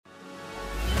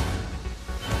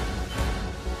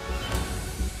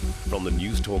From the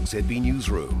News Talk ZB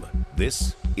Newsroom,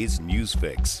 this is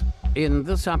Newsfix. In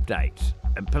this update,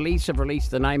 police have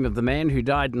released the name of the man who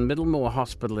died in Middlemore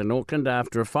Hospital in Auckland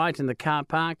after a fight in the car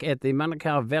park at the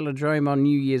Manukau Velodrome on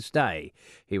New Year's Day.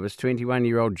 He was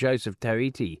 21-year-old Joseph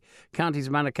Tauiti. County's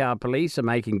Manukau police are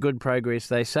making good progress,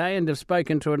 they say, and have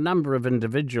spoken to a number of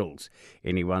individuals.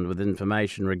 Anyone with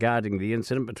information regarding the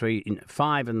incident between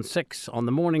 5 and 6 on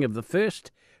the morning of the 1st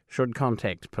should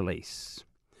contact police.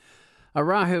 A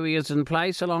rahui is in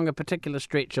place along a particular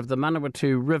stretch of the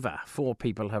Manawatu River. 4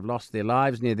 people have lost their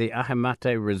lives near the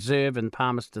Ahemate Reserve in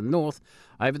Palmerston North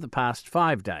over the past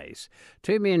 5 days.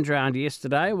 2 men drowned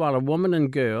yesterday, while a woman and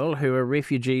girl who are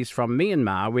refugees from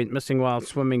Myanmar went missing while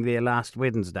swimming there last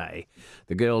Wednesday.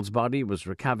 The girl's body was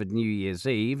recovered New Year's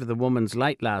Eve, the woman's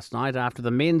late last night after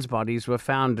the men's bodies were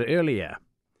found earlier.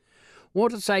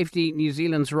 Water Safety New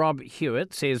Zealand's Rob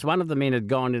Hewitt says one of the men had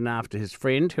gone in after his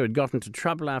friend, who had got into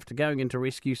trouble after going in to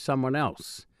rescue someone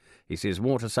else. He says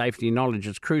water safety knowledge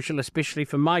is crucial, especially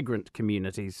for migrant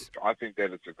communities. I think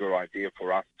that it's a good idea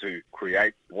for us to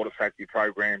create water safety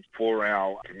programs for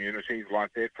our communities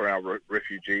like that, for our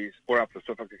refugees, for our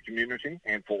Pacifica community,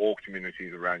 and for all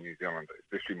communities around New Zealand,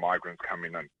 especially migrants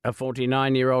coming in. A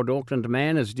 49-year-old Auckland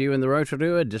man is due in the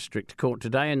Rotorua District Court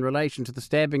today in relation to the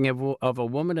stabbing of a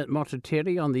woman at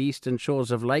Motuteri on the eastern shores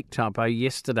of Lake Taupo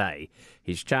yesterday.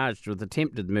 He's charged with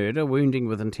attempted murder, wounding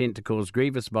with intent to cause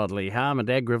grievous bodily harm, and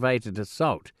aggravated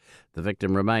assault. The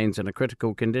victim remains in a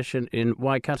critical condition in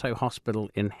Waikato Hospital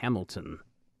in Hamilton.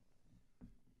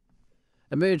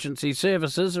 Emergency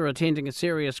services are attending a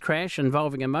serious crash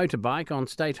involving a motorbike on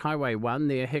State Highway 1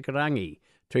 near Hikurangi.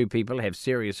 2 people have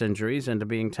serious injuries and are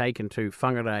being taken to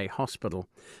Whangarei Hospital.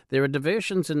 There are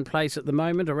diversions in place at the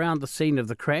moment around the scene of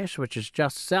the crash, which is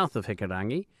just south of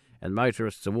Hikurangi, and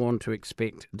motorists are warned to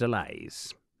expect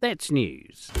delays. That's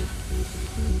news.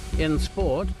 In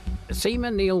sport,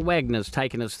 seamer Neil Wagner's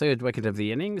taken his 3rd wicket of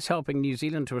the innings, helping New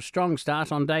Zealand to a strong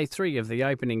start on day 3 of the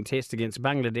opening test against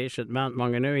Bangladesh at Mount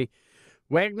Maunganui.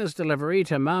 Wagner's delivery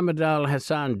to Mahmudal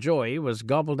Hassan Joy was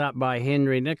gobbled up by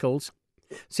Henry Nicholls,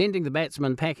 sending the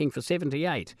batsman packing for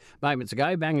 78. Moments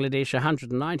ago, Bangladesh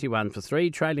 191 for 3,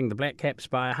 trailing the Black Caps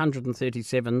by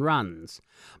 137 runs.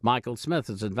 Michael Smith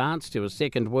has advanced to his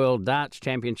 2nd World Darts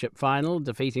Championship final,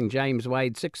 defeating James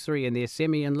Wade 6-3 in their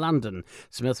semi in London.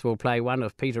 Smith will play one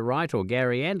of Peter Wright or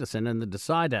Gary Anderson in the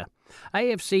decider.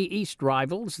 AFC East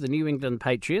rivals, the New England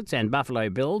Patriots and Buffalo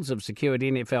Bills, have secured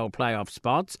NFL playoff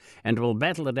spots and will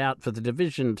battle it out for the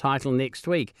division title next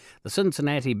week. The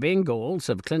Cincinnati Bengals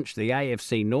have clinched the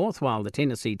AFC North, while the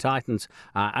Tennessee Titans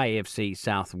are AFC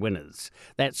South winners.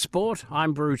 That's sport.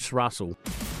 I'm Bruce Russell.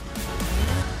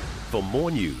 For more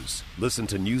news, listen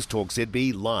to News Talk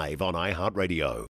ZB live on iHeartRadio.